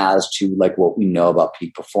it has to like what we know about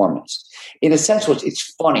peak performance. In a sense,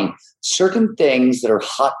 it's funny, certain things that are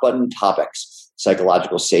hot button topics,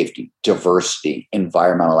 psychological safety, diversity,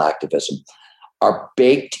 environmental activism, are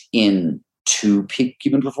baked into peak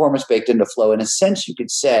human performance, baked into flow. In a sense, you could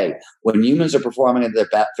say when humans are performing at their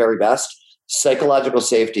very best, psychological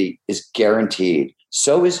safety is guaranteed.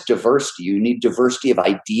 So is diversity. You need diversity of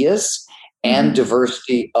ideas and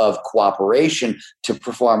diversity of cooperation to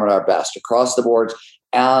perform at our best across the boards.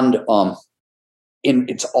 And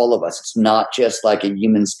it's all of us. It's not just like a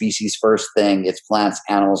human species first thing. It's plants,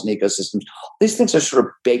 animals, and ecosystems. These things are sort of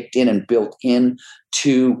baked in and built in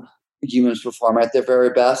to humans perform at their very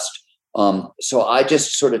best. So I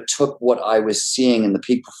just sort of took what I was seeing in the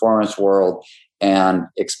peak performance world and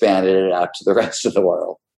expanded it out to the rest of the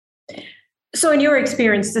world. So in your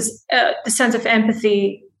experience, this the sense of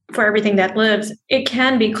empathy for everything that lives, it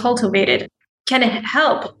can be cultivated. Can it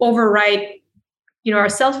help override, our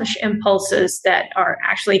selfish impulses that are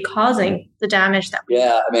actually causing the damage that we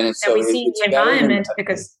see in the environment?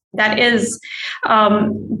 Because that is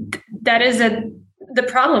the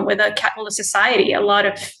problem with a capitalist society. A lot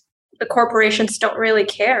of the corporations don't really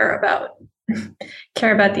care about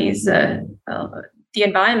these the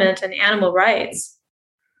environment and animal rights.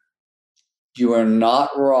 You are not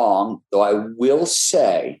wrong, though I will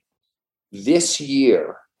say this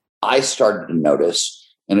year I started to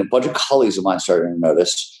notice, and a bunch of colleagues of mine started to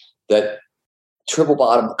notice, that triple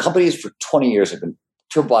bottom companies for 20 years have been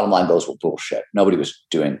triple bottom line goals were bullshit. Nobody was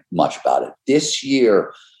doing much about it. This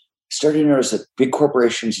year, started to notice that big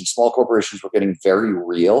corporations and small corporations were getting very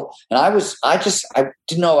real. And I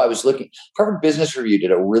didn't know I was looking. Harvard Business Review did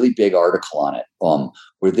a really big article on it,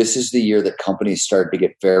 where this is the year that companies started to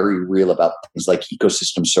get very real about things like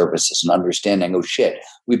ecosystem services and understanding, oh shit,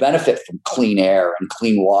 we benefit from clean air and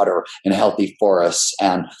clean water and healthy forests.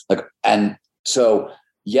 And so,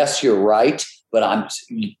 yes, you're right, but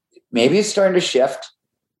maybe it's starting to shift.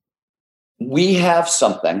 We have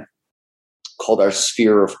something called our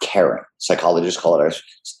sphere of caring. Psychologists call it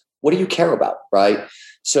what do you care about, right?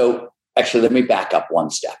 So actually, let me back up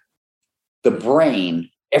one step. The brain,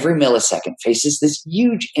 every millisecond, faces this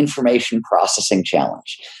huge information processing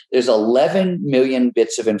challenge. There's 11 million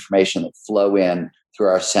bits of information that flow in through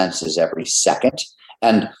our senses every second.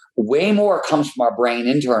 And way more comes from our brain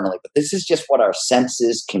internally, but this is just what our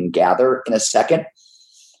senses can gather in a second.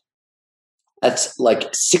 That's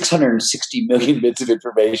like 660 million bits of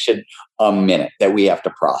information a minute that we have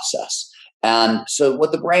to process. And so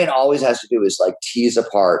what the brain always has to do is like tease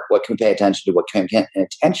apart what can we pay attention to, what can we pay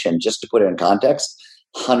attention, just to put it in context,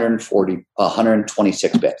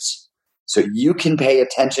 126 bits. So you can pay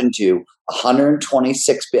attention to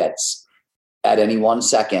 126 bits at any 1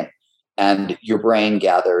 second, and your brain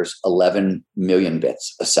gathers 11 million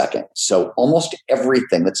bits a second. So almost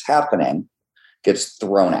everything that's happening gets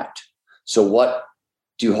thrown out. So what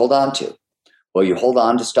do you hold on to? Well, you hold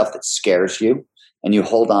on to stuff that scares you, and you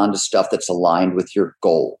hold on to stuff that's aligned with your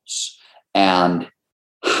goals. And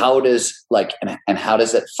how does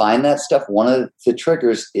it find that stuff? One of the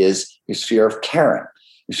triggers is your sphere of caring.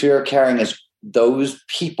 Your sphere of caring is those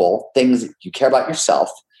people, things that you care about yourself.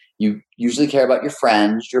 You usually care about your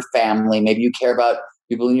friends, your family. Maybe you care about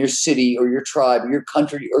people in your city or your tribe or your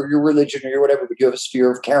country or your religion or your whatever, but you have a sphere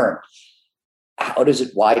of caring. How does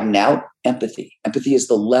it widen out? Empathy. Empathy is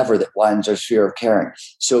the lever that widens our sphere of caring.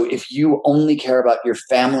 So if you only care about your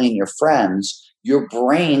family and your friends, your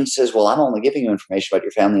brain says, well, I'm only giving you information about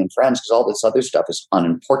your family and friends because all this other stuff is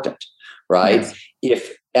unimportant, right? Yes.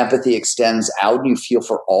 If empathy extends out and you feel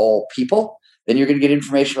for all people, then you're going to get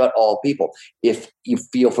information about all people. If you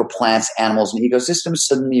feel for plants, animals, and ecosystems,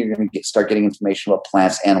 suddenly you're going to start getting information about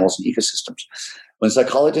plants, animals, and ecosystems. When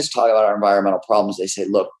psychologists talk about our environmental problems, they say,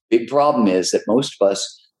 look, big problem is that most of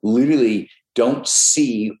us literally don't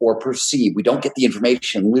see or perceive. We don't get the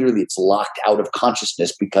information. Literally, it's locked out of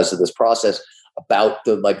consciousness because of this process about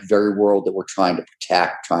the very world that we're trying to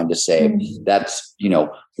protect, trying to save. Mm-hmm. That's,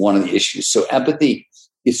 one of the issues. So empathy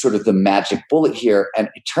is sort of the magic bullet here. And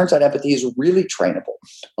it turns out empathy is really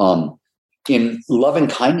trainable. In loving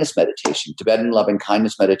kindness meditation, Tibetan loving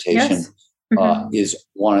kindness meditation, Yes. Mm-hmm. is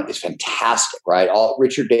fantastic, right?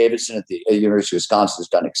 Richard Davidson at the University of Wisconsin has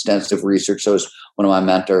done extensive research. So is one of my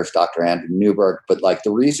mentors, Dr. Andrew Newberg. But like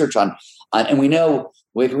the research on and we know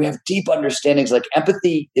we have deep understandings. Like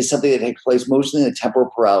empathy is something that takes place mostly in the temporal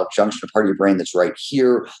parietal junction part of your brain that's right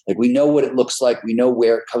here. Like we know what it looks like, we know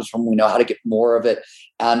where it comes from, we know how to get more of it,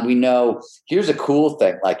 and we know here's a cool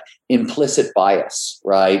thing like implicit bias,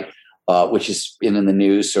 right? Which has been in the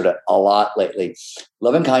news sort of a lot lately.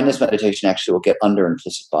 Loving kindness meditation actually will get under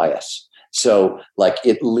implicit bias. So like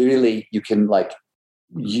it literally, you can like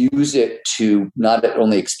use it to not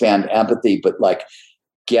only expand empathy, but like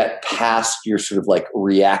get past your sort of like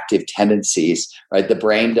reactive tendencies, right? The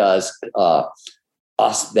brain does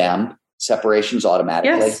us, them, separations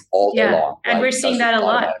automatically all day long. And right? we're seeing that a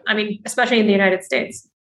lot. I mean, especially in the United States.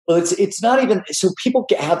 Well, it's not even, so people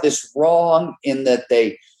have this wrong in that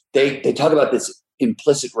they talk about this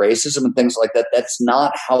implicit racism and things like that. That's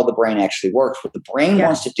not how the brain actually works. What the brain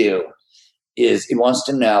wants to do is it wants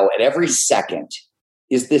to know at every second,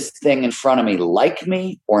 is this thing in front of me like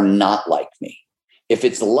me or not like me? If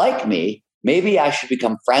it's like me, maybe I should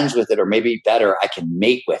become friends with it, or maybe better, I can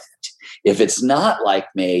mate with it. If it's not like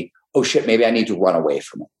me, oh shit, maybe I need to run away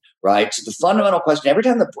from it. Right? So the fundamental question, every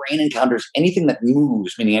time the brain encounters anything that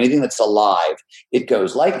moves, meaning anything that's alive, it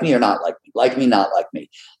goes like me or not like me, not like me.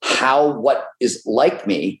 What is like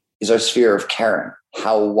me is our sphere of caring,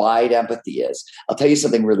 how wide empathy is. I'll tell you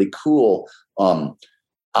something really cool.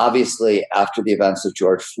 Obviously, after the events of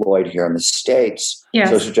George Floyd here in the States,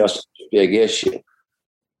 social justice is a big issue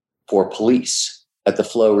for police at the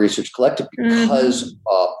Flow Research Collective because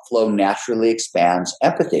Flow naturally expands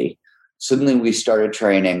empathy. Suddenly we started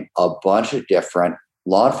training a bunch of different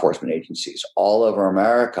law enforcement agencies all over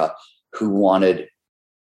America who wanted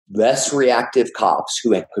less reactive cops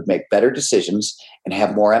who could make better decisions and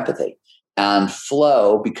have more empathy. And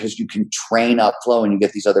Flow, because you can train up Flow and you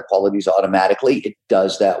get these other qualities automatically, it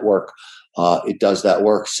does that work.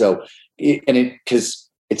 So, because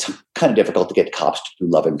it's kind of difficult to get cops to do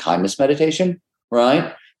love and kindness meditation,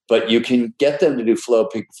 right? But you can get them to do Flow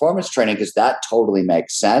peak performance training because that totally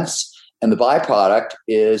makes sense. And the byproduct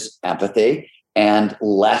is empathy and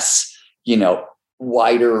less,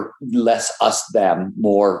 wider, less us, them,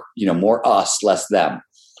 more us, less them,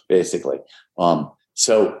 basically.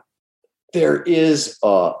 So there is,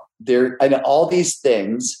 and all these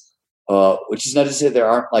things, which is not to say there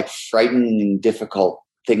aren't like frightening, difficult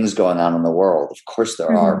things going on in the world. Of course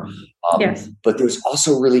there are. But there's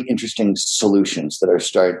also really interesting solutions that are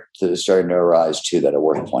starting to arise too that are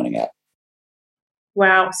worth pointing out.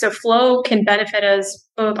 Wow. So Flow can benefit us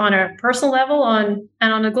both on a personal level and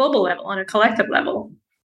on a global level, on a collective level.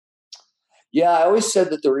 Yeah, I always said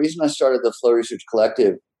that the reason I started the Flow Research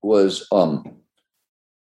Collective was I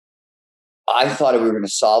thought if we were going to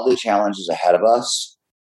solve the challenges ahead of us,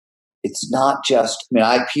 it's not just,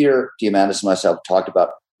 Peter Diamandis and myself talked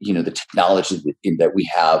about, the technology that we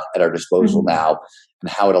have at our disposal now and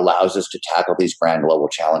how it allows us to tackle these grand global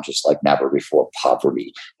challenges like never before,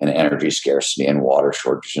 poverty and energy scarcity and water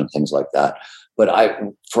shortages and things like that. But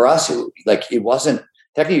for us, it wasn't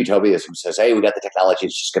techno-utopianism says, hey, we got the technology,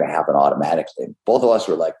 it's just going to happen automatically. And both of us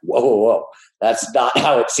were like, whoa, that's not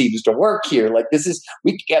how it seems to work here. Like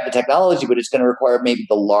we can have the technology, but it's going to require maybe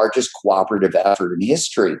the largest cooperative effort in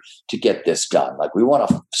history to get this done. Like we want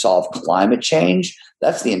to solve climate change.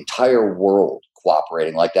 That's the entire world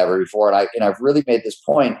cooperating like never before. And I've really made this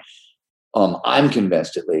point. I'm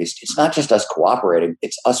convinced, at least, it's not just us cooperating,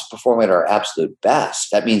 it's us performing at our absolute best.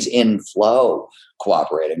 That means in Flow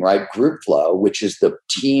cooperating, right? Group Flow, which is the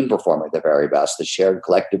team performing at the very best, the shared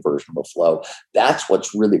collective version of Flow. That's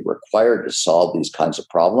what's really required to solve these kinds of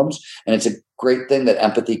problems. And it's a great thing that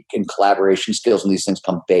empathy and collaboration skills and these things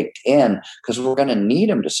come baked in because we're going to need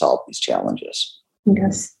them to solve these challenges.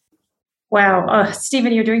 Yes. Wow.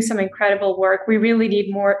 Stephen, you're doing some incredible work. We really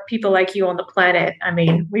need more people like you on the planet.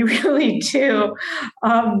 We really do.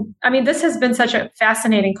 This has been such a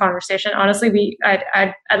fascinating conversation. Honestly,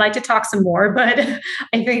 I'd like to talk some more, but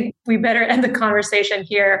I think we better end the conversation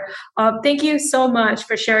here. Thank you so much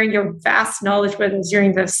for sharing your vast knowledge with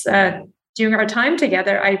us during our time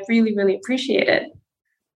together. I really, really appreciate it.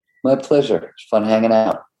 My pleasure. It's fun hanging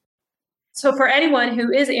out. So for anyone who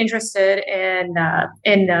is interested in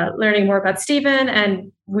learning more about Stephen and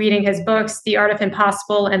reading his books, The Art of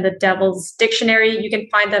Impossible and The Devil's Dictionary, you can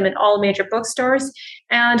find them in all major bookstores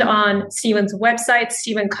and on Stephen's website,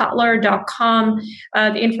 stephenkotler.com.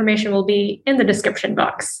 The information will be in the description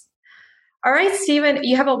box. All right, Stephen,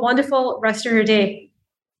 you have a wonderful rest of your day.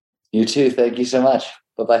 You too. Thank you so much.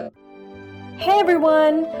 Bye-bye. Hey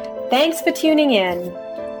everyone, thanks for tuning in.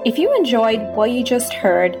 If you enjoyed what you just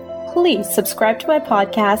heard, please subscribe to my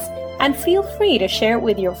podcast and feel free to share it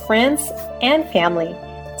with your friends and family.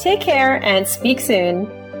 Take care and speak soon.